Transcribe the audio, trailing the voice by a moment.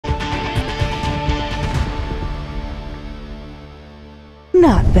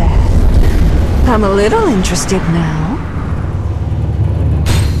Not bad. I'm a little interested now.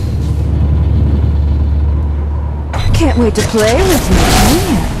 Can't wait to play with you, can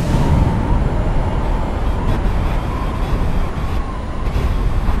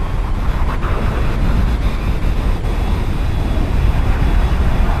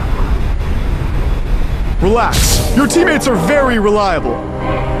you? Relax. Your teammates are very reliable.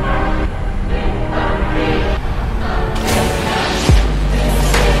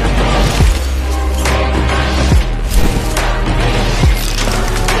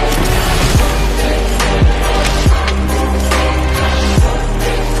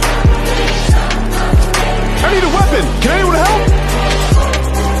 I need a weapon! Can anyone help?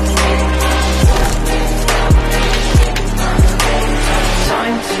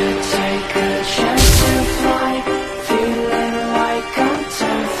 Time to take a chance to fly, feeling like I'm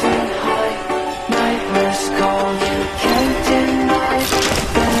 10 feet high. Nightmares call, you can't deny.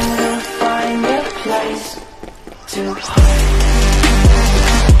 Better find a place to hide.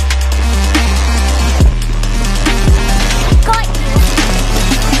 Got you.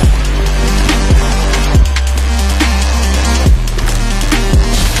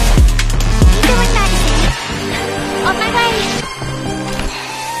 Doing magazine. On my way.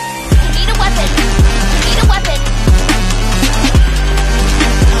 Need a weapon. Need a weapon.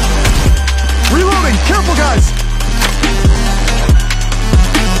 Reloading! Careful, guys!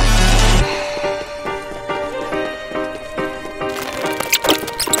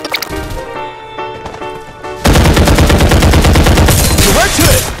 Direct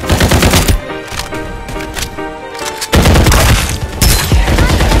hit!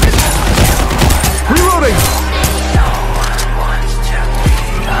 Reloading!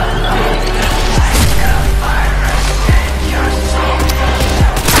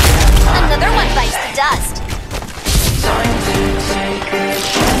 Another one bites the dust. Time to take a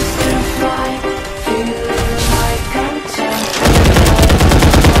chance to fly, feeling like I'm 10 feet high.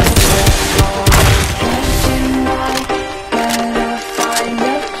 Nightmares call, you can't deny. Better find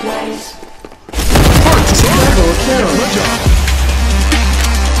a place. Double kill. Good job.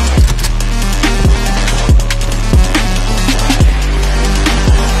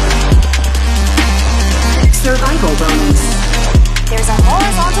 Survival bonus. There's a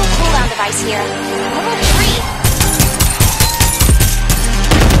horizontal cooldown device here. Level 3.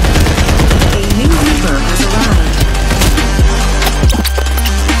 A new Reaper has arrived.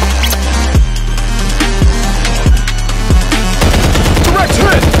 Direct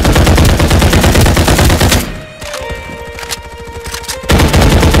hit!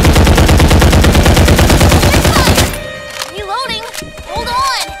 Reloading. Hold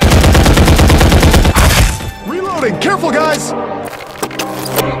on. Reloading! Careful, guys!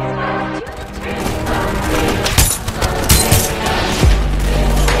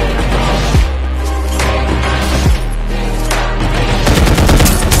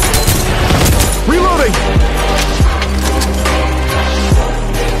 Reloading!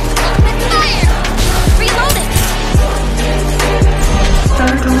 Open fire. Reloading.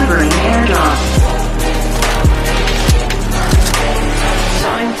 Start delivering airdrop.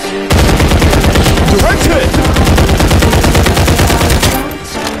 Time to Direct hit!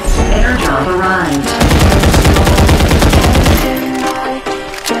 Airdrop arrived. deny.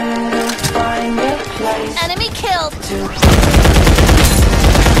 Better find a place Enemy killed. to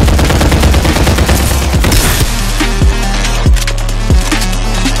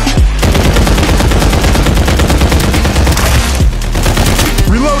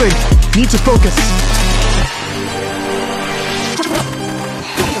Reloading! Need to focus.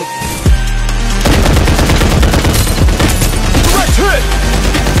 Direct hit!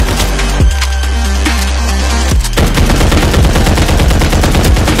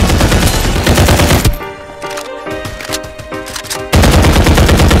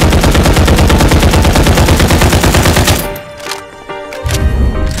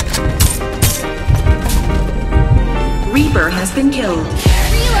 Reaper has been killed.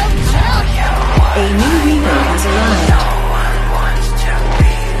 Reload. A new Reaper has arrived.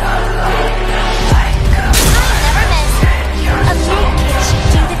 Never miss. A med kit should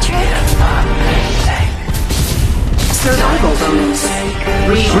do the trick. Survival bonus.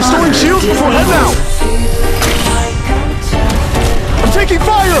 Restoring shields before heading out! I'm taking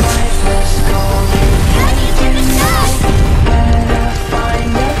fire! Gotta be here to die.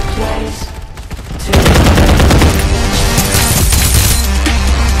 find a place to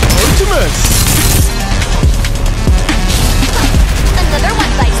Ultimates! Another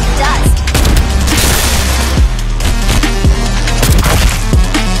one bites the dust.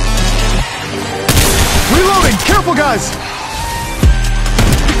 Reloading! Careful, guys!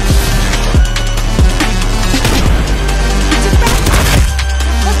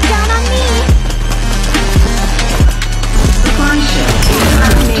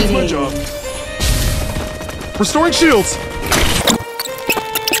 Restoring shields!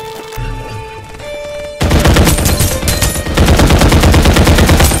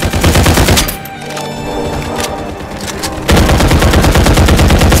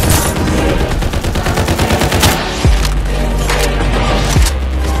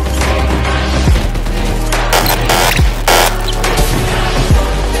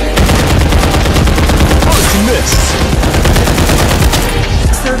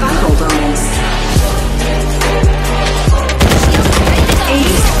 Survival bonus.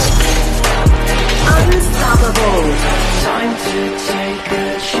 Ace. Unstoppable. Time to take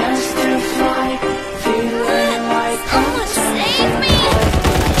a chance to fly. Feeling like Someone save me!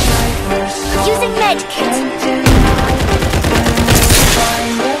 Using medkit.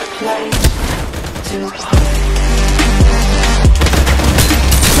 find a place to hide.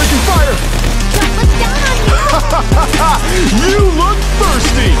 Taking fire! Don't look down on me! You look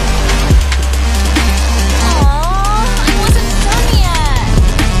thirsty! Aww, I wasn't done yet.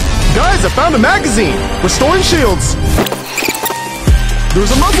 Guys, I found a magazine! Restoring shields!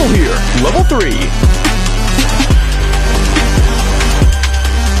 There's a muzzle here, level 3.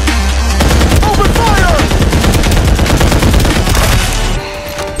 Open fire!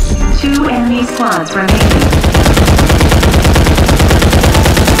 2 enemy squads remaining.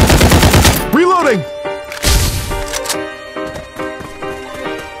 Reloading!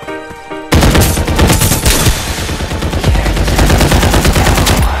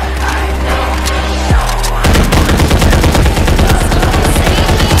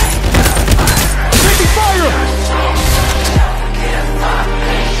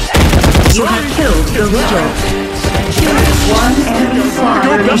 You have killed the leader. 1 enemy squad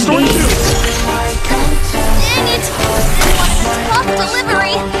Go, restoring remaining. shields! Dang it! This one is tough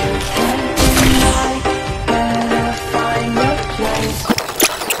delivery. Find a place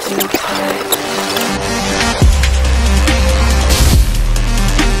to hide.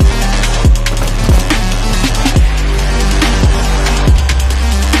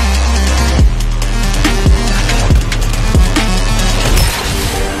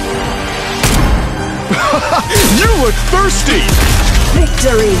 You look thirsty!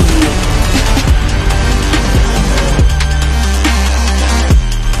 Victory!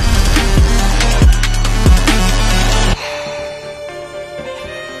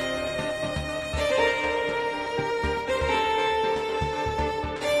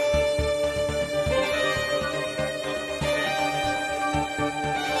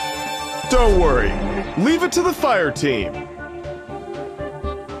 Don't worry. Leave it to the fire team.